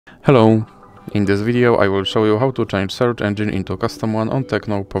Hello! In this video I will show you how to change search engine into custom one on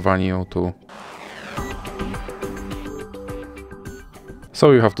Tecno Pova Neo 2.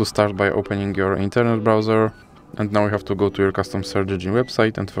 So you have to start by opening your internet browser, and now you have to go to your custom search engine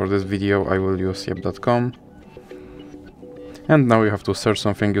website, and for this video I will use yep.com. And now you have to search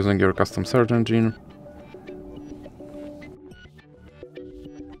something using your custom search engine.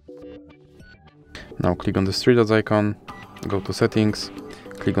 Now click on the three dots icon, go to settings,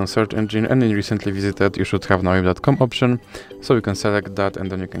 click on search engine, and in recently visited you should have now yep.com option, so you can select that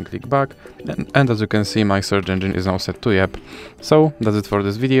and then you can click back, and as you can see my search engine is now set to Yep. So that's it for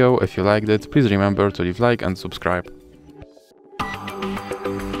this video. If you liked it, please remember to leave like and subscribe.